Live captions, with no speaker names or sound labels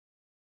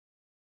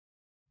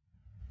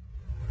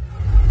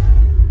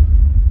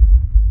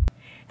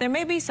There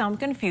may be some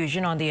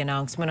confusion on the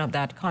announcement of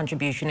that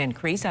contribution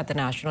increase at the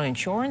National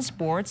Insurance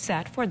Board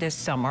set for this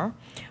summer.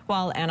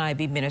 While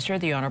NIB Minister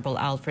the Honorable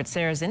Alfred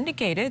Sayers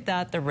indicated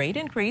that the rate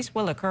increase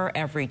will occur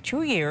every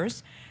 2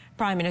 years,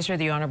 Prime Minister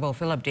the Honorable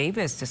Philip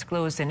Davis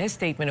disclosed in his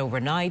statement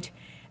overnight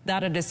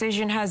that a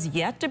decision has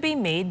yet to be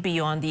made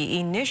beyond the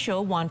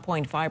initial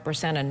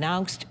 1.5%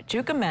 announced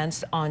to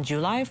commence on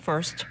July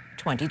 1st,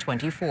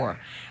 2024.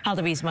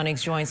 Haldavis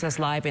Munnings joins us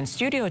live in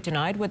studio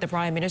tonight with the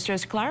Prime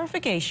Minister's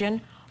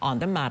clarification on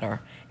the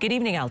matter. Good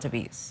evening,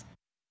 Haldavis.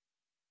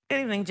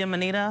 Good evening, Jim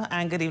Manita,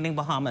 and good evening,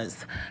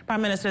 Bahamas.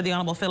 Prime Minister the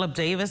Honorable Philip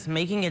Davis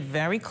making it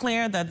very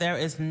clear that there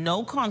is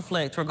no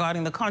conflict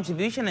regarding the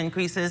contribution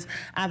increases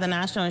at the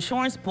National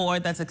Insurance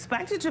Board that's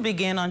expected to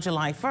begin on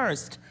July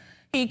 1st.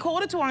 He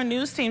quoted to our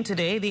news team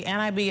today the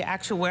NIB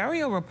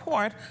actuarial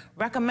report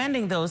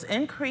recommending those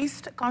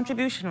increased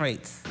contribution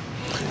rates.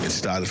 It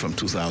started from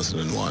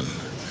 2001,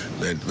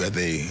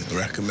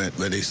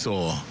 where they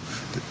saw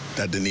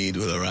that the need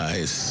will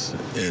arise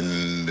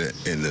in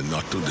the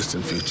not too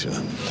distant future,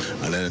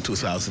 and then in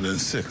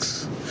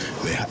 2006,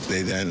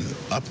 they then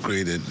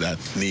upgraded that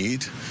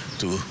need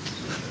to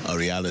a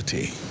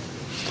reality,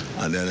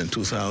 and then in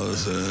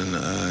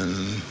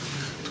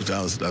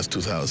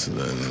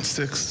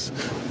 2006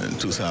 and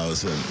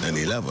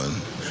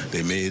 2011,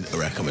 they made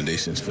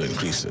recommendations for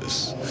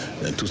increases.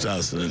 In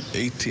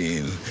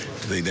 2018,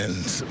 they then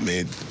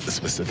made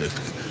specific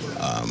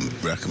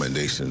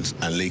recommendations,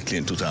 and lately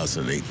in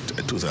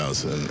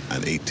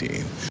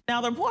 2018.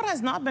 Now, the report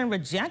has not been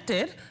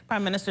rejected.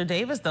 Prime Minister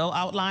Davis, though,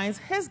 outlines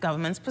his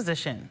government's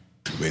position.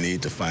 We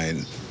need to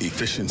find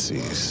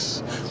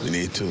efficiencies. We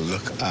need to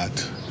look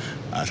at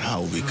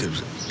how we could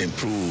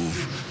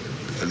improve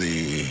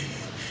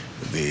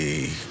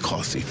the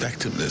cost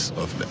effectiveness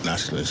of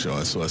national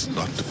insurance so as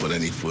not to put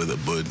any further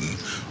burden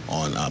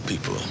on our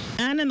people.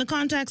 And in the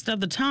context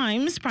of the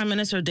times, Prime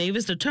Minister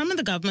Davis determined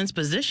the government's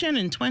position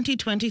in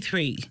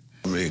 2023.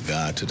 In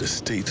regard to the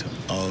state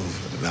of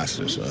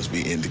national insurance,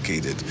 we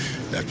indicated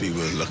that we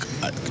will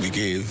we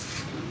gave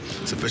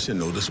sufficient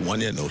notice,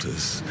 1 year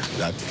notice,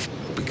 that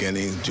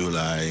beginning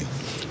July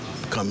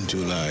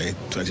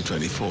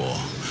 2024,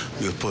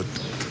 we'll put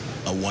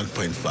a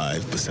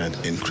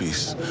 1.5%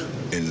 increase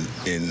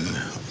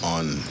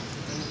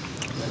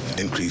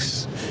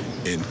increase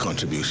in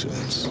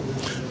contributions.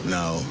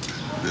 Now,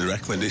 the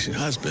recommendation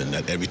has been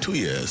that every 2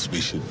 years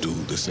we should do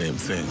the same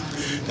thing.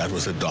 That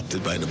was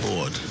adopted by the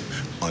board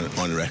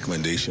on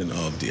recommendation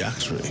of the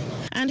actuary.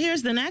 And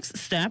here's the next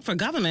step for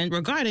government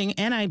regarding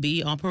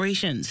NIB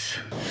operations.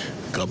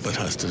 Government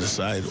has to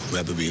decide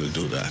whether we will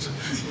do that.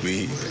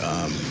 The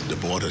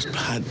board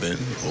had been,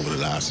 over the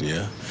last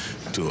year,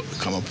 to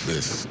come up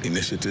with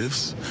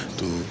initiatives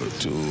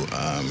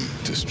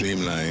to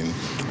streamline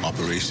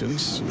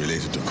operations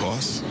related to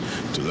costs,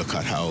 to look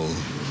at how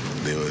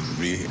they would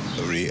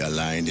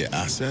realign their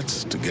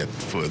assets to get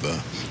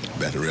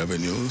better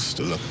revenues,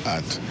 to look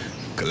at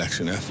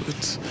collection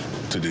efforts,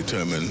 to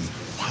determine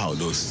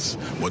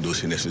what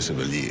those initiatives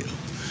will yield.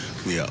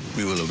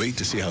 We will wait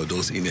to see how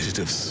those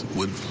initiatives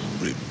would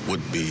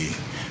be,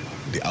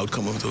 the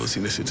outcome of those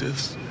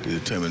initiatives, to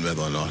determine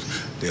whether or not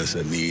there's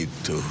a need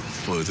to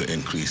further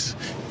increase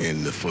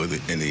in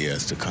the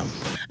years to come.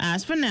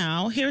 As for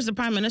now, here's the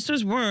Prime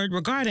Minister's word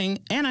regarding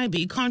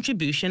NIB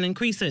contribution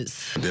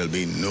increases.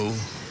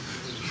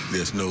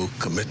 There's no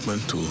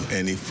commitment to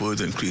any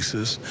further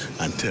increases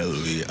until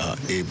we are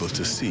able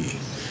to see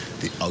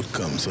the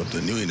outcomes of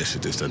the new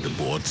initiatives that the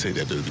board say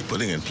that they'll be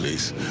putting in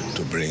place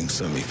to bring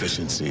some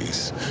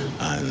efficiencies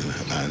and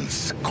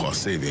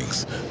cost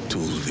savings to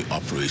the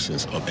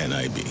operations of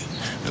NIB.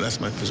 And that's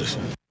my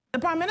position. The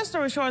Prime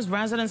Minister assures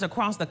residents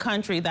across the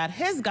country that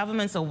his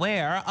government's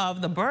aware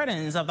of the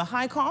burdens of the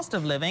high cost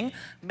of living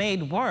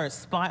made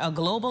worse by a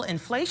global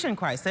inflation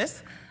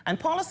crisis, and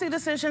policy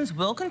decisions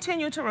will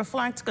continue to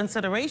reflect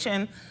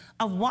consideration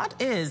of what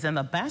is in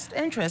the best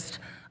interest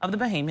of the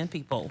Bahamian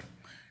people.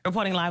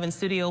 Reporting live in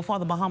studio for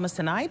the Bahamas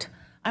tonight,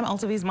 I'm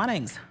Haldavis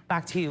Munnings.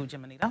 Back to you,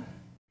 Jim Manita.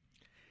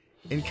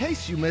 In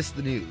case you missed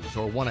the news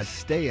or want to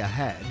stay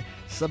ahead,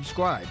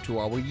 subscribe to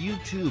our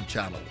YouTube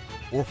channel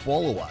or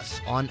follow us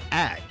on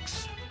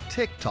X,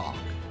 TikTok,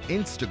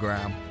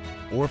 Instagram,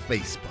 or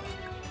Facebook.